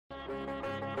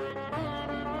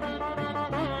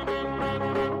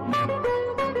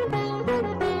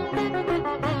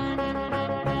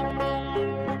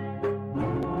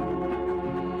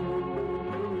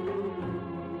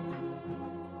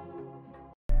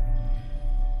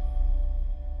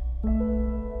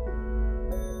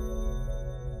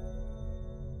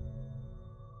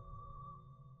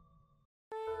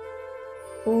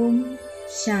ஓம்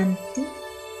சாந்தி.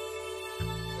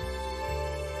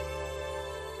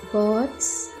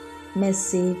 God's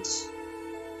message.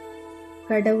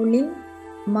 கடவுளின்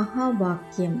மகா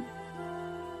வாக்கியம்.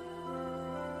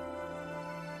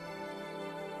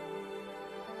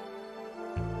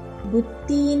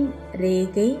 புத்தியின்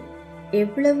ரேகை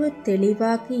எவ்வளவு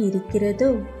தெளிவாக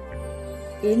இருக்கிறதோ,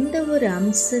 எந்த ஒரு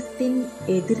அம்சத்தின்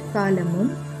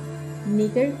எதிர்காலமும்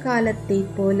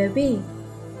நிகழ்காலத்தைப் போலவே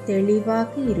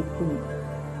தெளிவாக இருக்கும்.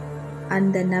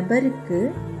 அந்த நபருக்கு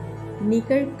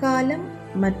நிகழ்காலம்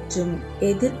மற்றும்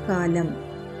எதிர்காலம்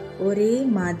ஒரே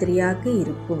மாதிரியாக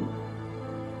இருக்கும்.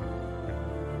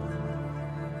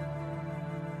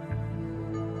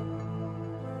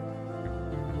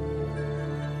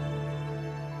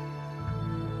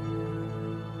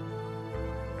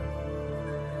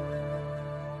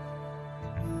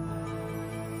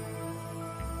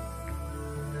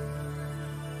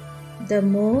 The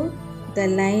more the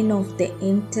line of the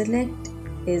intellect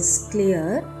is clear,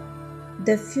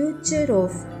 the future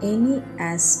of any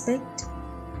aspect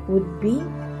would be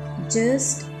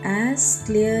just as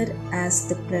clear as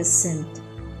the present.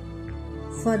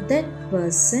 For that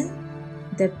person,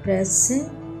 the present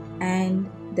and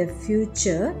the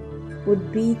future would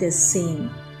be the same.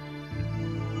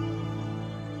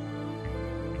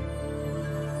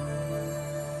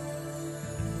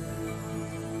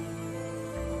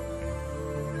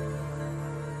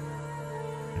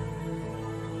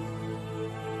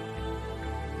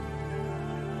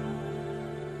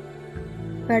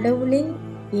 கடவுளின்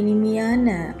இனிமையான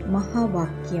மகா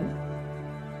வாக்கியம்.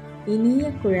 இனிய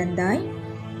குழந்தாய்,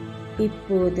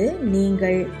 இப்போது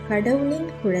நீங்கள் கடவுளின்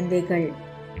குழந்தைகள்.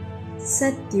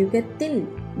 சத்யுகத்தில்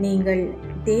நீங்கள்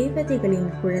தேவதைகளின்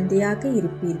குழந்தையாக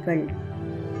இருப்பீர்கள்.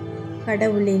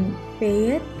 கடவுளின்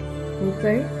பெயர்,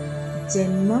 புகழ்,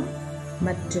 ஜென்மம்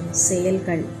மற்றும்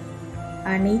செயல்கள்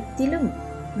அனைத்திலும்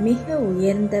மிக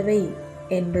உயர்ந்தவை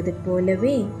என்பது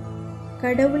போலவே,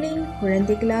 கடவுளின்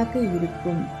குழந்தைகளாக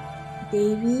இருக்கும்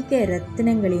தெய்வீக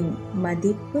ரத்தினங்களின்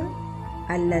மதிப்பு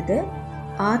அல்லது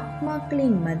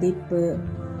ஆத்மாக்களின் மதிப்பு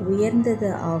உயர்ந்தது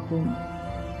ஆகும்.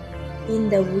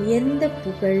 இந்த உயர்ந்த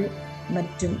புகழ்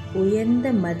மற்றும்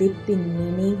உயர்ந்த மதிப்பின்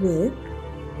நினைவு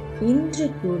இன்று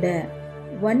கூட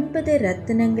 9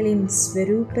 ரத்தினங்களின்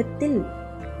ஸ்வரூபத்தில்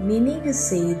நினைவு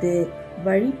செய்து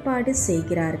வழிபாடு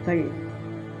செய்கிறார்கள்.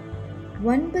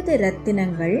 9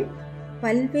 ரத்தினங்கள்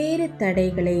பல்வேறு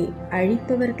தடைகளை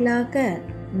அழிப்பவர்களாக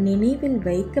நினைவில்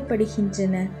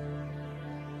வைக்கப்படுகின்றன.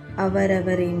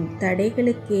 அவரவரின்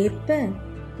தடைகளுக்கேற்ப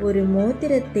ஒரு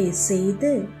மோதிரத்தை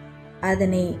செய்து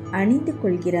அதனை அணிந்து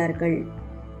கொள்கிறார்கள்,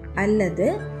 அல்லது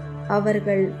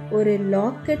அவர்கள் ஒரு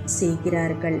லாக்கெட்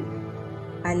செய்கிறார்கள்,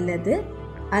 அல்லது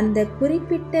அந்த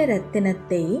குறிப்பிட்ட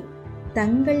ரத்தினத்தை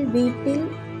தங்கள் வீட்டில்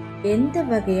எந்த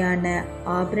வகையான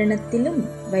ஆபரணத்திலும்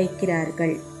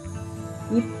வைக்கிறார்கள்.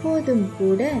 இப்போதும்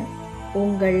கூட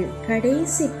உங்கள்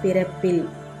கடைசி பிறப்பில்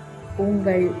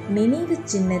உங்கள் நினைவு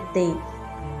சின்னத்தை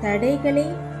தடைகளை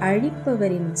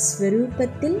அழிப்பவரின்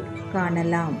ஸ்வரூபத்தில்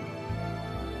காணலாம்.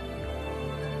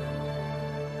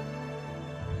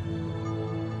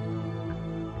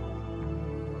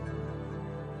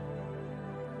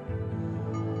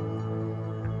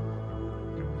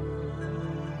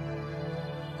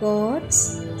 God's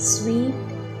sweet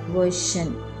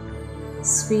version.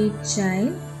 Sweet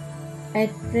child,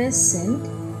 at present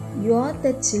you are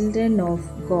the children of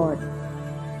God,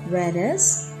 whereas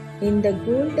in the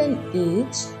golden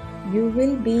age you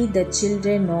will be the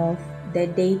children of the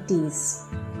deities.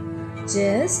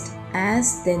 Just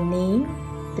as the name,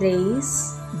 praise,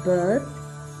 birth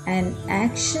and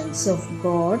actions of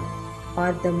God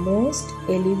are the most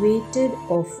elevated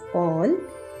of all,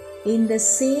 in the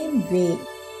same way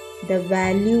the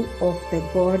value of the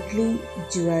godly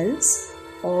jewels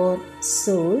or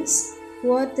souls who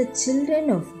are the children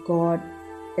of God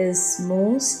is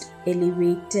most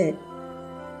elevated.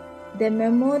 The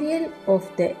memorial of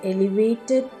the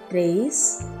elevated praise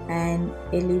and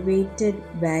elevated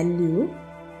value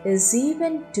is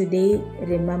even today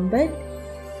remembered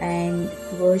and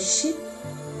worshipped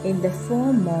in the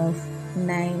form of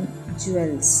 9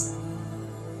 jewels.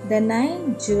 The 9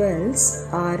 jewels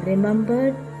are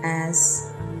remembered as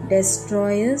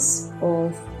destroyers of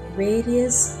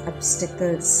various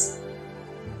obstacles.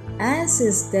 As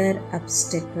is their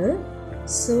obstacle,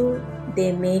 so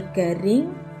they make a ring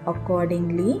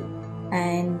accordingly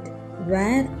and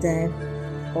wear that,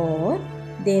 or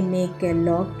they make a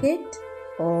locket,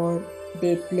 or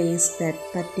they place that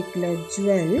particular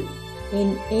jewel in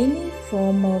any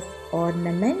form of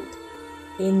ornament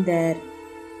in their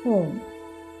home.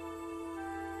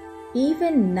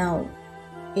 Even now,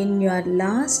 in your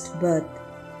last birth,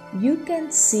 You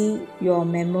can see your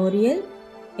memorial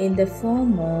in the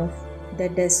form of the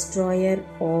destroyer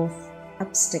of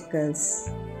obstacles.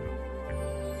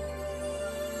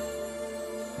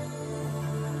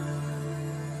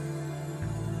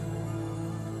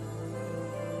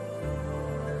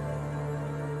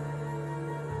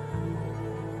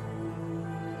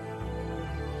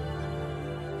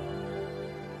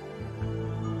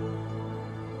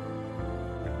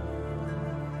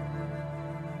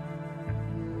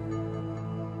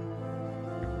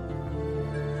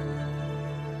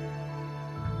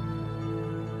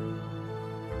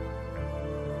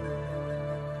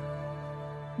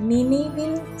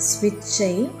 நினைவில்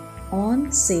ஸ்விட்சை on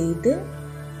செய்து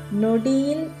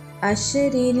நொடியில்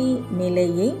அஷரீரி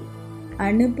நிலையை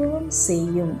அனுபவம்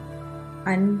செய்யும்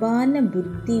அன்பான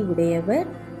புத்தி உடையவர்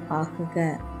ஆகுக.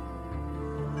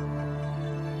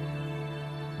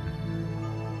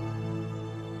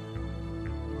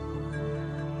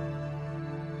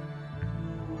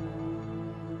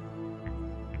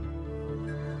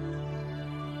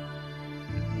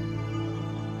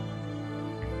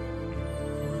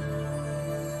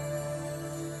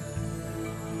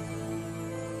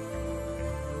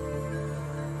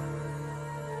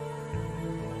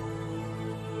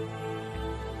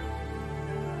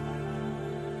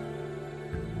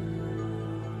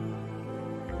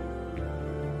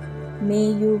 May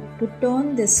you put on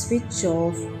the switch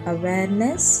of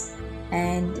awareness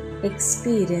and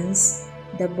experience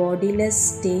the bodiless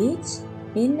stage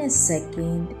in a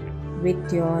second with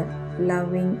your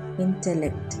loving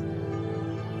intellect.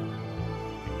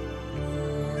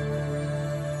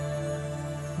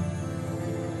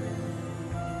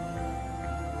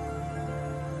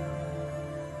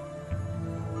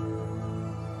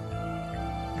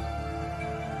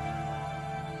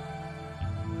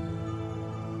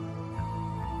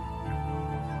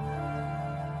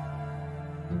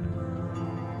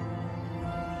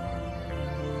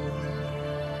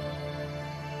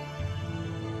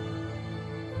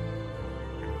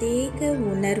 தேக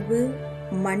உணர்வு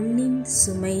மண்ணின்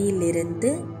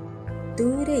சுமையிலிருந்து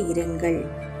தூர இருங்கள்.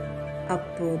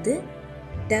 அப்போது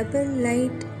double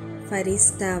light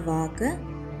ஃபரிஸ்தாவாக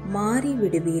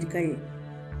மாறிவிடுவீர்கள்.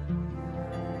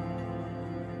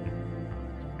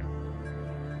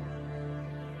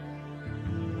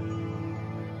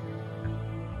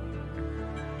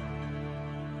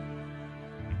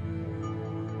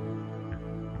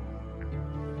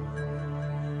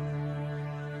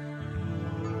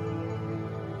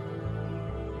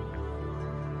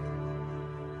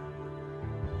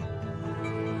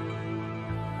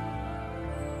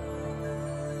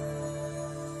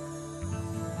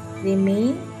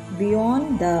 Remain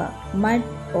beyond the mud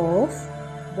of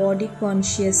body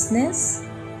consciousness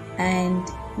and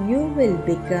you will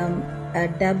become a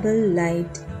double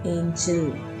light angel.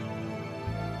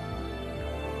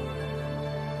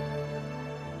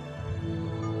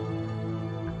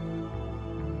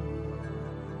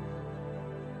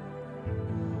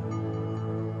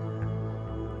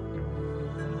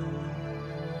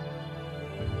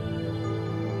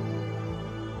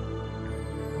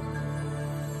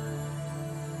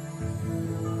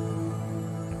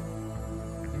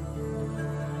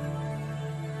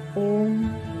 Om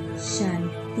Shanti.